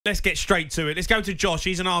let's get straight to it. Let's go to Josh.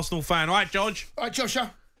 He's an Arsenal fan. All right, George? All right,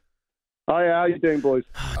 Joshua. Hi, how you doing, boys?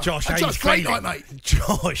 Josh, how you feeling? Great night, mate.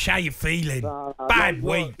 Josh, how you feeling? Bad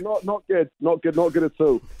week. Not good. Not good at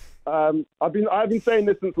all. I've been saying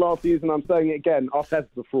this since last season. I'm saying it again. Arteta's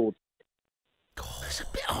a fraud. God, that's a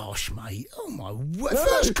bit harsh, mate. Oh my word!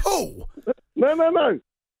 First call. No.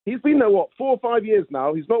 He's been there 4 or 5 years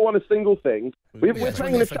now. He's not won a single thing. We're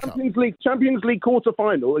playing in the Champions League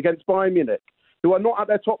quarter-final against Bayern Munich, who are not at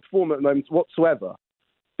their top form at the moment whatsoever.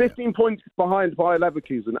 15 points behind Bayer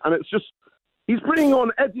Leverkusen, and it's just he's bringing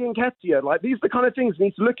on Eddie and Nketiah. Like, these are the kind of things we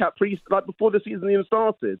need to look at before the season even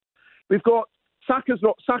started. We've got Saka's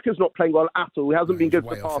not playing well at all. He hasn't been good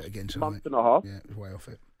for the past month and a half. Yeah, he's way off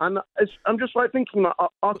it. And I'm just thinking that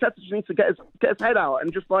Arteta just needs to get his head out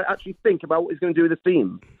and just actually think about what he's going to do with the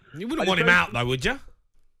team. You wouldn't want him out though, would you?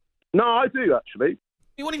 No, I do actually.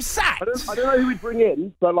 You want him sacked? I don't know who we'd bring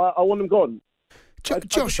in, but I want him gone.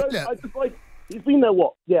 Josh, he's been there,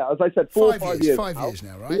 as I said, 4 or 5 years. 5 years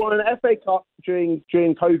now, right? He won an FA Cup during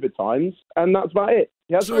COVID times, and that's about it.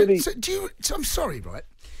 He hasn't really. So I'm sorry, right?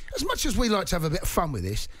 As much as we like to have a bit of fun with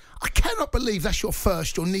this, I cannot believe that's your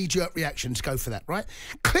knee-jerk reaction to go for that, right?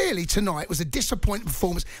 Clearly, tonight was a disappointing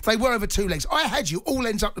performance. They were over 2 legs. I had you all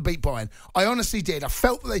ends up to beat Bayern. I honestly did. I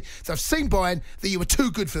felt that I've seen Bayern, that you were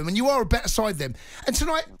too good for them, and you are a better side than them. And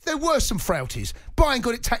tonight, there were some frailties. Bayern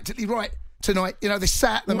got it tactically right tonight. You know, they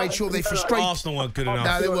sat, they made sure they frustrated. Arsenal weren't good enough.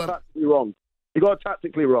 No, they weren't. Tactically wrong. He got it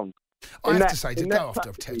tactically wrong. I have to say, to go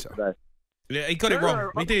after Arteta. Yeah, he got it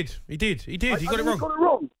wrong. He did. He got it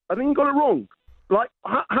wrong. I think he got it wrong. Like,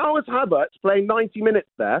 how is Havertz playing 90 minutes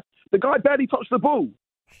there? The guy barely touched the ball.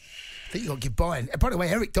 I think you got to give Bayern. By the way,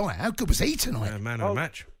 Eric Dyer, how good was he tonight? Yeah, man of the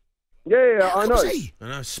match. Yeah, I know. Was he? I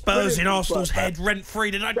know. Spurs in Arsenal's head,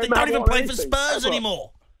 rent-free. They don't even play for Spurs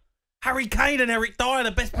anymore. Harry Kane and Eric Dyer,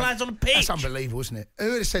 the best players on the pitch. That's unbelievable, isn't it? Who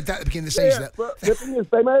would have said that at the beginning of the season? Yeah, but the thing is,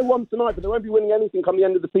 they may have won tonight, but they won't be winning anything come the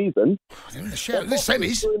end of the season. They're in the shout. The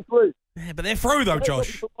semis. Yeah, but they're through, though,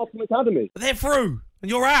 Josh. Academy. But they're through, and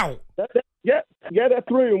you're out. Yeah, they're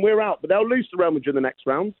through, and we're out. But they'll lose to Real Madrid in the next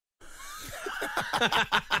round.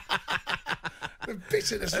 The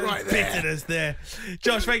bitterness right there. Bitterness there.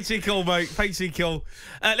 Josh, thanks for your call, mate. Thanks for your call.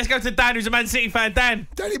 Let's go to Dan, who's a Man City fan. Dan.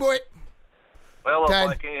 Danny boy. Well,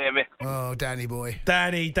 Dan. Can you hear me? Oh, Danny boy.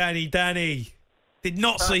 Danny. Did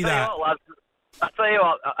not see that. I tell you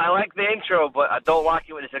what, I like the intro, but I don't like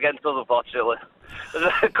it when it's against us, unfortunately.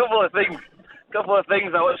 There's a couple of things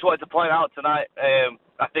I just wanted to point out tonight.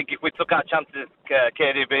 I think if we took our chances,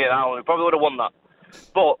 KDB and Allen, we probably would have won that.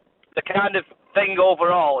 But the kind of thing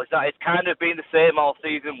overall is that it's kind of been the same all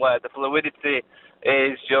season, where the fluidity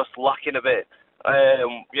is just lacking a bit.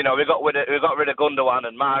 We got rid of Gundogan,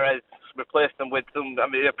 and Mahrez replaced them with some. I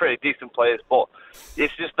mean, they're pretty decent players, but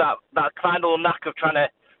it's just that kind of knack of trying to,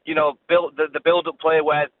 build the build-up play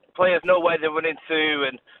where players know where they're running to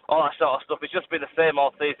and all that sort of stuff. It's just been the same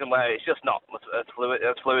all season, where it's just not as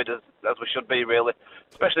fluid as we should be, really,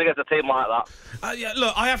 especially against a team like that. Yeah,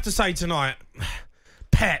 look, I have to say tonight,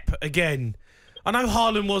 Pep again. I know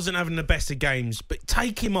Haaland wasn't having the best of games, but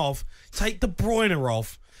take him off, take De Bruyne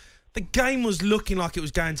off. The game was looking like it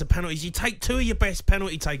was going to penalties. You take 2 of your best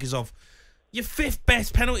penalty takers off. Your 5th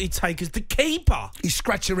best penalty taker's the keeper. He's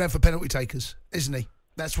scratching around for penalty takers, isn't he?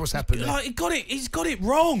 That's what's happened. Like, he's got it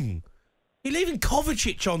wrong. He's leaving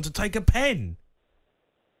Kovacic on to take a pen.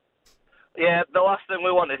 Yeah, the last thing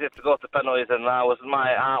we wanted is to go to penalties, and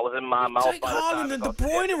my heart was in my mouth. Take Haaland and De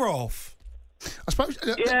Bruyne off. I suppose. I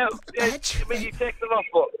mean, you take them off,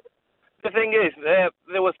 but the thing is,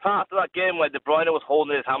 there was parts of that game where De Bruyne was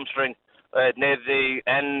holding his hamstring near the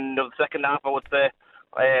end of the second half, I would say.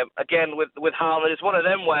 Again, with Haaland, it's one of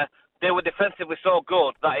them where they were defensively so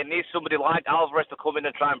good that it needs somebody like Alvarez to come in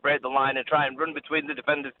and try and break the line and try and run between the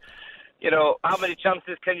defenders. How many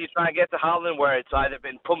chances can you try and get to Haaland where it's either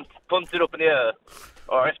been punted up in the air,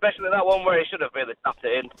 or especially that one where he should have really tapped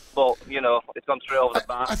it in, but, it's gone straight over the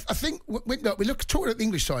bar. I think, we look talking at the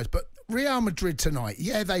English side, but Real Madrid tonight,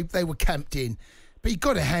 yeah, they were camped in, but you've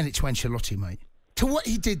got to hand it to Ancelotti, mate. To what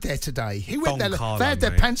he did there today. He went there. They had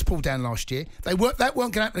their pants pulled down last year. That weren't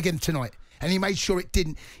going to happen again tonight. And he made sure it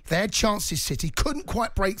didn't. They had chances, City. Couldn't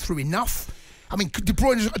quite break through enough. I mean, De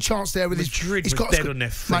Bruyne's got a chance there with Madrid his... was dead on their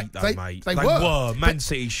feet, mate. They were. Man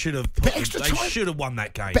City should have... They should have won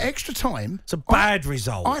that game. But extra time... It's a bad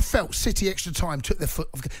result. I felt City extra time took their foot...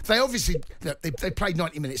 They obviously... They played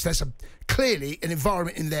 90 minutes. There's clearly an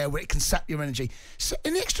environment in there where it can sap your energy. So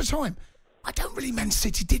in the extra time... I don't really... Man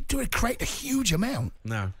City did create a huge amount.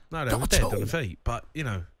 No, they were dead on the feet. But,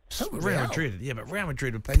 So Real Madrid. Yeah, but Real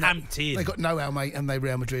Madrid were pumped in. They got know-how, mate, and they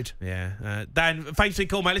Real Madrid. Yeah. Dan, thanks for your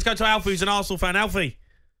call, mate. Let's go to Alfie, who's an Arsenal fan. Alfie.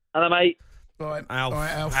 Hello, mate. Right, Alf, all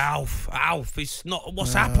right, Alf, it's not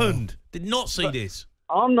what's happened. Did not see this.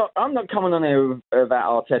 I'm not coming on here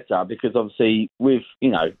about Arteta because obviously with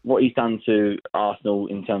what he's done to Arsenal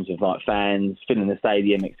in terms of like fans filling the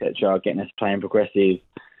stadium, etc., getting us playing progressive.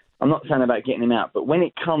 I'm not saying about getting him out, but when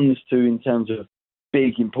it comes to in terms of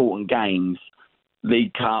big important games,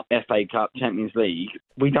 League Cup, FA Cup, Champions League,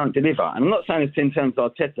 we don't deliver. And I'm not saying this in terms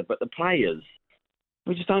of Arteta, but the players,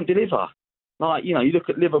 we just don't deliver. Like you look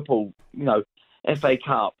at Liverpool, FA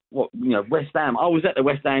Cup, West Ham. I was at the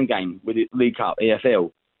West Ham game with the League Cup,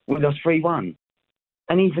 EFL. We lost 3-1.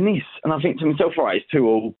 And even this, and I think to myself, right, it's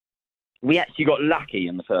 2-2. We actually got lucky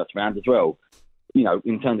in the first round as well,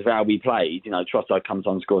 in terms of how we played. Trossard comes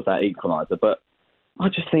on and scores that equaliser. But I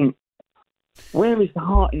just think, where is the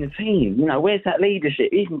heart in the team? Where's that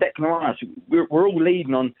leadership? Even Declan Rice, we're all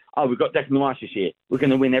leading on, we've got Declan Rice this year. We're going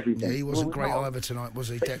to win everything. Yeah, he wasn't great either tonight, was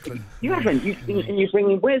he, Declan? You haven't. You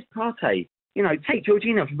bring in, where's Partey? Take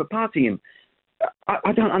Jorginho for Partey in.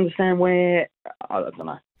 I don't understand where. I don't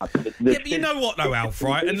know. But you know what though, Alf,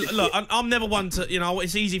 right? And look, I'm never one to,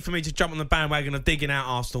 it's easy for me to jump on the bandwagon of digging out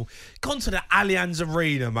Arsenal. Gone to the Allianz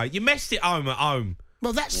Arena, mate. You messed it home at home.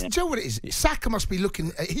 Well, do you know what it is? Saka must be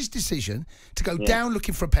looking at his decision to go down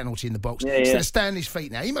looking for a penalty in the box instead of stay on his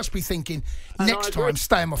feet now. He must be thinking, next time,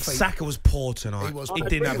 stay on my feet. Saka was poor tonight. He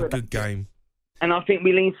didn't have a good game. And I think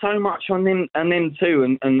we lean so much on them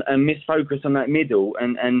too and miss focus on that middle.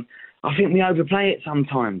 And I think we overplay it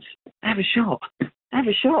sometimes. Have a shot.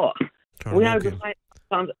 We overplay it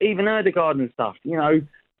sometimes, even Ødegaard and stuff.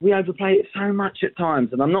 We overplay it so much at times.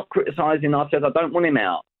 And I'm not criticising Arteta. I don't want him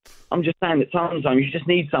out. I'm just saying that sometimes you just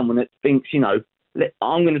need someone that thinks,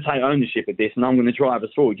 I'm going to take ownership of this and I'm going to drive us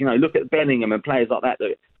forward. Look at Bellingham and players like that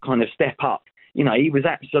kind of step up. He was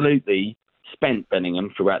absolutely spent,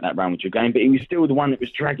 Bellingham, throughout that Real Madrid game, but he was still the one that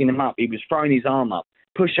was dragging him up. He was throwing his arm up,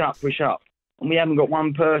 push up. And we haven't got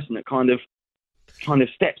one person that kind of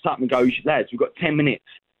steps up and goes, lads, we've got 10 minutes.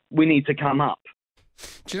 We need to come up.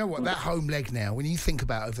 Do you know what? That home leg now, when you think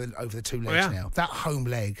about over the two legs now, that home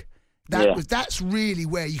leg, that's really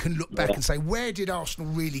where you can look back and say, where did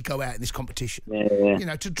Arsenal really go out in this competition?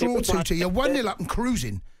 Yeah. To draw 2-2, you're 1-0 up and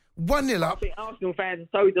cruising. 1-0 up. I think Arsenal fans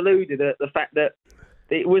are so deluded at the fact that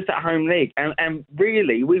it was that home leg. And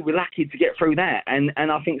really, we were lucky to get through that. And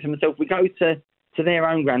I think to myself, we go to their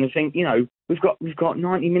own ground and think, we've got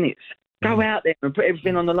 90 minutes. Go out there and put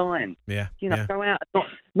everything on the line. Go out,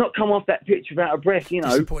 not come off that pitch without a breath.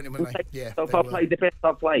 Disappointing, weren't they? Yeah, I played the best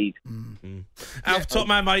I've played. Alf, top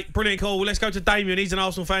man, mate. Brilliant call. Let's go to Damien. He's an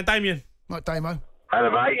Arsenal fan. Damien. Right, Damo.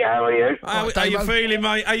 Hello, mate. How are you? How you feeling,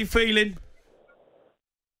 mate? How you feeling?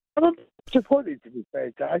 I'm disappointed, to be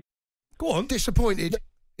fair, Dave. Go on. Disappointed?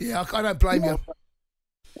 Yeah, I don't blame you.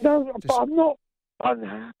 No, but I'm not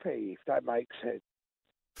unhappy, if that makes sense.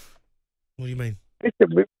 What do you mean?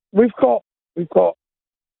 Listen, we've got,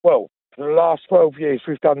 well, for the last 12 years,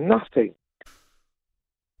 we've done nothing.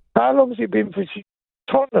 How long has it been for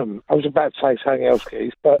Tottenham? I was about to say something else,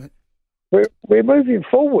 Keith, but we're moving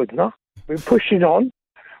forward, no? We're pushing on.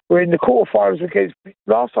 We're in the quarterfinals against,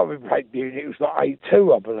 last time we played Munich, it was like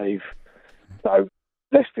 8-2, I believe. So,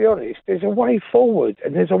 let's be honest, there's a way forward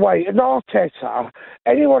and there's a way. And Arteta,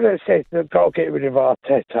 anyone that says they've got to get rid of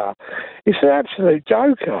Arteta, it's an absolute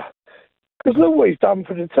joker. Because look what he's done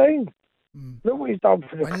for the team. Look what he's done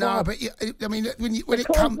for the club. No, but I mean, when it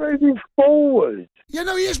comes moving forward. Yeah,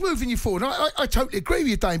 no, he is moving you forward. I totally agree with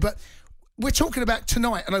you, Dane. But we're talking about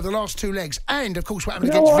tonight and over the last two legs, and of course what happened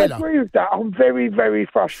against Villa. I agree with that. I'm very, very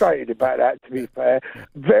frustrated about that. To be fair,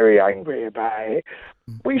 very angry about it.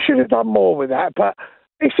 We should have done more with that, but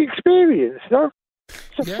it's experience, no?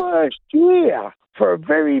 It's the first year. For a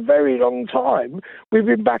very, very long time, we've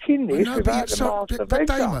been back in this without the master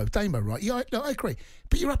vendor. Damo, right? Yeah, I agree.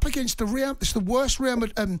 But you're up against it's the worst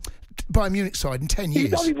Bayern Munich side in 10 years. You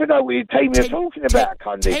don't even know what your team you're talking about,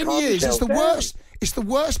 10 years. It's the worst. It's the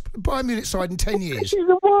worst Bayern Munich side in 10 years. This is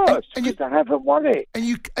the worst, and you haven't won it. And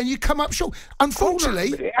you come up short.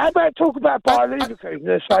 Unfortunately... How about talk about Bayern Leverkusen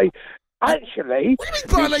and say, actually... What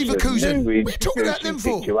do you mean Bayern Leverkusen? What are you talking about them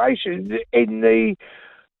for? Situation in the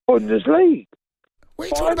Bundesliga. What are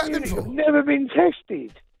you talking about them for? Have never been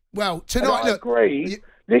tested. Well, tonight, look...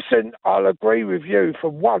 Listen, I'll agree with you for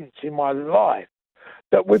once in my life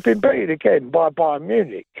that we've been beaten again by Bayern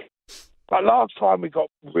Munich. But last time we got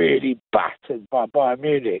really battered by Bayern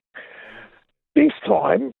Munich. This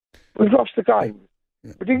time, we've lost the game.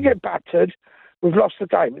 Yeah. We didn't get battered. We've lost the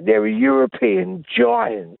game. They're a European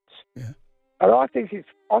giant. Yeah. And I think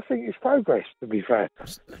it's progress, to be fair.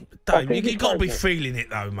 Dave, you've got to be feeling it,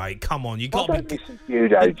 though, mate. Come on, you've got to be... listen to you,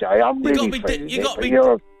 though, Jay. I'm really feeling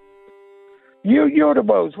it. You're the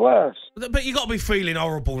world's worst. But you got to be feeling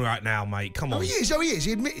horrible right now, mate. Come on. Oh, he is.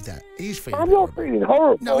 He admitted that. He is feeling. I'm not feeling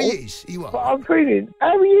horrible. No, he is. You are. But I'm feeling.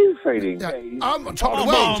 How are you feeling, No, Dave? I'm on top of the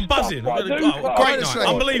world. I'm buzzing. I do. Great Honestly. night.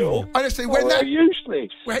 Unbelievable. Honestly, Well, they're useless.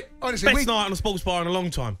 honestly, Best night on a sports bar in a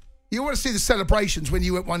long time. you want to see the celebrations when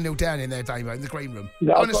you went 1-0 down in there, Damo, in the green room.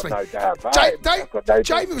 No, Honestly, I've got no doubt about it. I've got no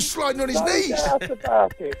Jamie was sliding on his knees. doubt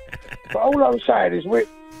about it. But all I'm saying is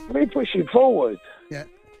we're pushing forward.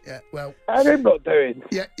 Yeah, well, And they're not doing.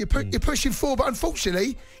 yeah, you're pushing forward, but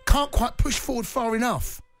unfortunately, can't quite push forward far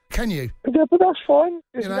enough, can you? But that's fine.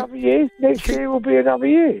 There's another year. Next year will be another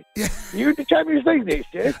year. Yeah. You in the Champions League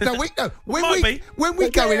next year? When we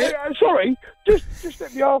go in it, Sorry, just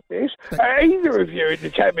let me ask this. Either of you in the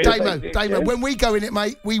Champions League next Damo, year? when we go in it,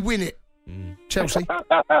 mate, we win it. Chelsea.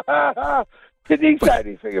 Did he say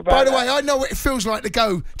anything about By the that? way, I know what it feels like to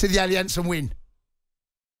go to the Allianz and win.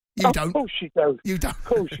 You don't. Of course you do. You don't. Of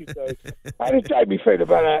course you do. How does Jamie feel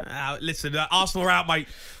about that? Listen, Arsenal are out, mate.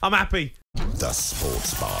 I'm happy. The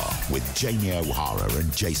Sports Bar with Jamie O'Hara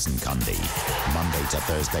and Jason Cundy. Monday to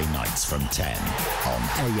Thursday nights from 10 on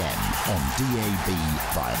AM, on DAB,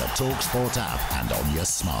 via the talkSPORT app and on your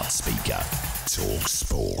smart speaker.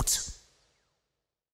 talkSPORT.